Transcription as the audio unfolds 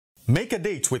Make a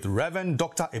date with Rev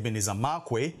Dr Ebenezer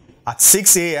Markwei at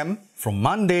 6 a.m. from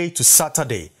Monday to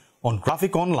Saturday on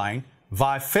Graphic Online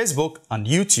via Facebook and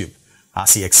YouTube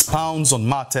as he expounds on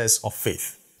matters of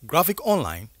faith. Graphic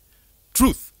Online,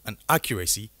 truth and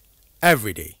accuracy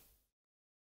every day.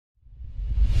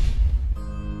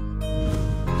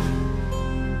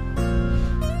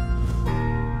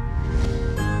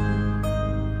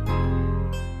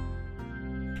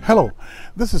 Hello,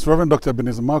 this is Rev Dr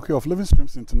Ebenezer Markwei of Living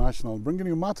Streams International, bringing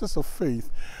you matters of faith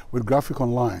with Graphic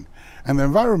Online. And the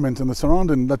environment and the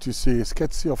surrounding that you see is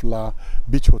courtesy of La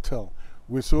Beach Hotel.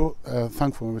 We're so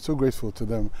thankful and we're so grateful to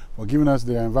them for giving us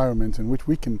the environment in which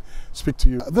we can speak to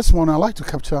you. This morning I'd like to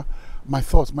capture my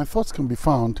thoughts. My thoughts can be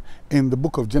found in the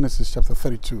book of Genesis chapter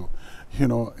 32. You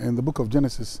know, in the book of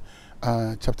Genesis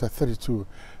chapter 32.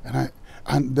 And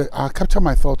I capture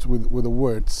my thoughts with the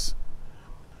words,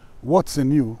 what's in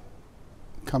you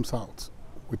comes out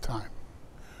with time.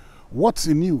 What's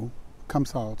in you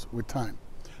comes out with time.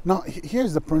 Now,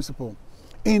 here's the principle.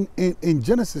 In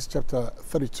Genesis chapter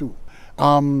 32,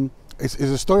 it's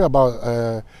a story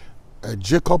about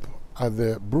Jacob at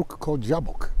the brook called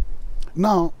Jabbok.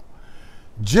 Now,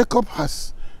 Jacob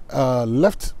has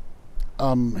left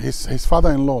his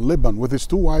father-in-law Laban with his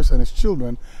two wives and his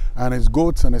children and his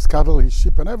goats and his cattle, his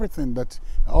sheep and everything, that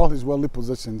all his worldly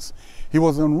possessions. He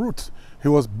was en route. He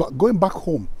was going back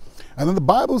home. And then the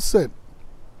Bible said,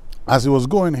 as he was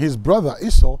going, his brother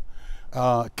Esau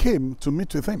came to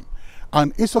meet with him.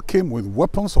 And Esau came with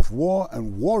weapons of war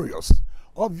and warriors.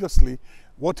 Obviously,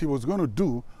 what he was going to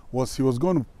do was he was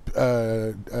going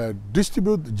to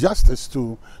distribute justice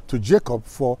to Jacob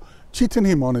for cheating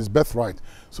him on his birthright.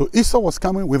 So Esau was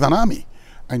coming with an army,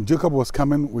 and Jacob was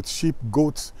coming with sheep,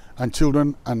 goats, and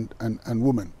children and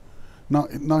women.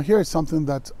 Now here is something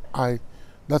that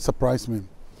surprised me.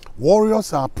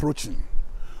 Warriors are approaching.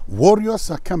 Warriors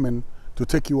are coming to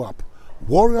take you up.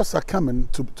 Warriors are coming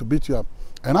to beat you up.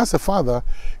 And as a father,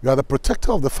 you are the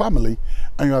protector of the family,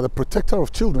 and you are the protector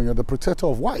of children, you are the protector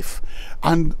of wife.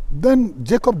 And then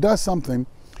Jacob does something.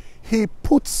 He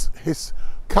puts his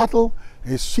cattle,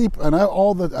 his sheep, and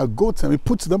all the goats, and he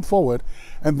puts them forward.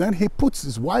 And then he puts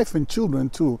his wife and children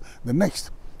to the next.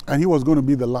 And he was going to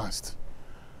be the last.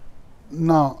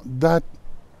 Now, that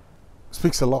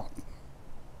speaks a lot.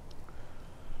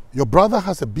 Your brother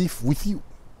has a beef with you.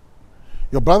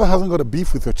 Your brother hasn't got a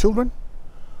beef with your children,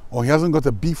 or he hasn't got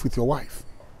a beef with your wife.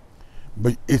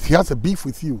 But if he has a beef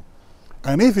with you,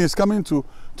 and if he's coming to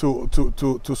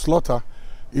slaughter,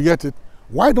 you get it,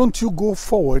 why don't you go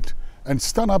forward and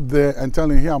stand up there and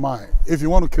tell him, here am I. If you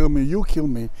want to kill me, you kill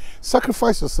me.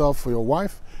 Sacrifice yourself for your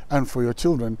wife and for your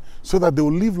children so that they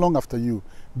will live long after you.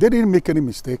 They didn't make any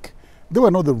mistake. They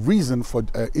were not the reason for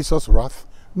Esau's wrath.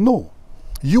 No,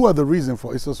 you are the reason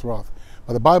for Esau's wrath.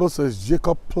 But the Bible says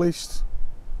Jacob placed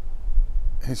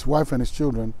his wife and his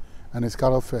children and his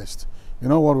cattle first. You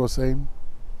know what we're saying?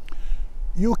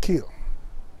 You kill.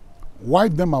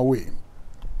 Wipe them away.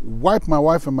 Wipe my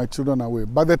wife and my children away.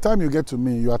 By the time you get to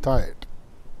me, you are tired.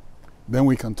 Then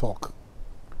we can talk.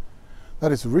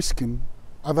 That is risking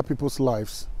other people's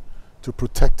lives to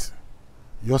protect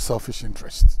your selfish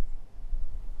interests.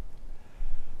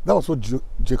 That was what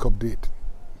Jacob did.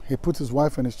 He put his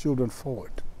wife and his children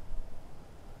forward.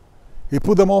 He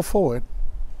put them all forward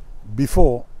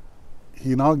before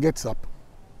he now gets up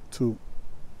to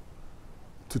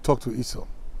talk to Esau.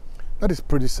 That is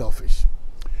pretty selfish.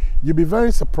 You'll be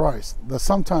very surprised that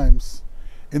sometimes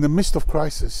in the midst of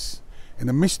crisis, in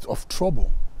the midst of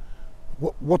trouble,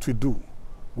 what we do,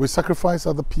 we sacrifice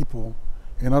other people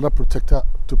in order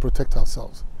to protect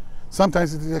ourselves.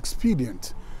 Sometimes it is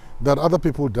expedient that other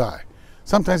people die.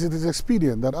 Sometimes it is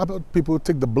expedient that other people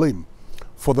take the blame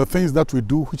for the things that we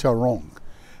do which are wrong.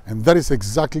 And that is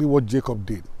exactly what Jacob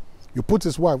did. You put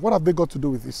his wife, what have they got to do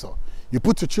with Esau? You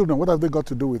put your children, what have they got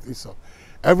to do with Esau?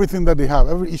 Everything that they have,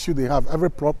 every issue they have,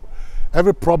 every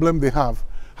problem they have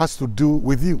has to do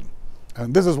with you.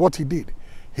 And this is what he did.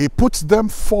 He puts them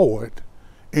forward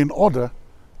in order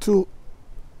so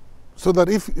that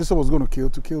if Esau was going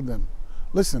to kill them.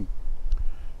 Listen,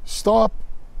 stop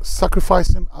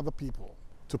sacrificing other people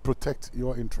to protect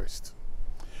your interest.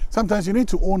 Sometimes you need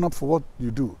to own up for what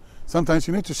you do. Sometimes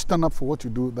you need to stand up for what you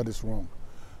do that is wrong.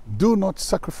 Do not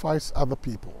sacrifice other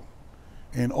people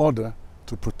in order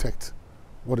to protect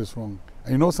what is wrong.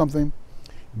 And you know something?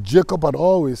 Jacob had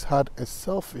always had a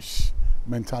selfish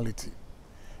mentality.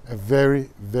 A very,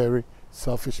 very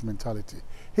selfish mentality.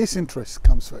 His interest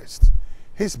comes first.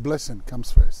 His blessing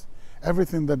comes first.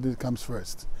 Everything that comes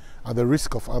first at the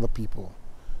risk of other people.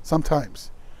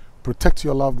 Sometimes protect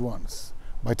your loved ones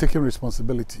by taking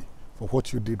responsibility for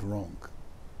what you did wrong.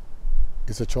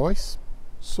 is a choice.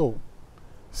 So,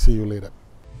 see you later.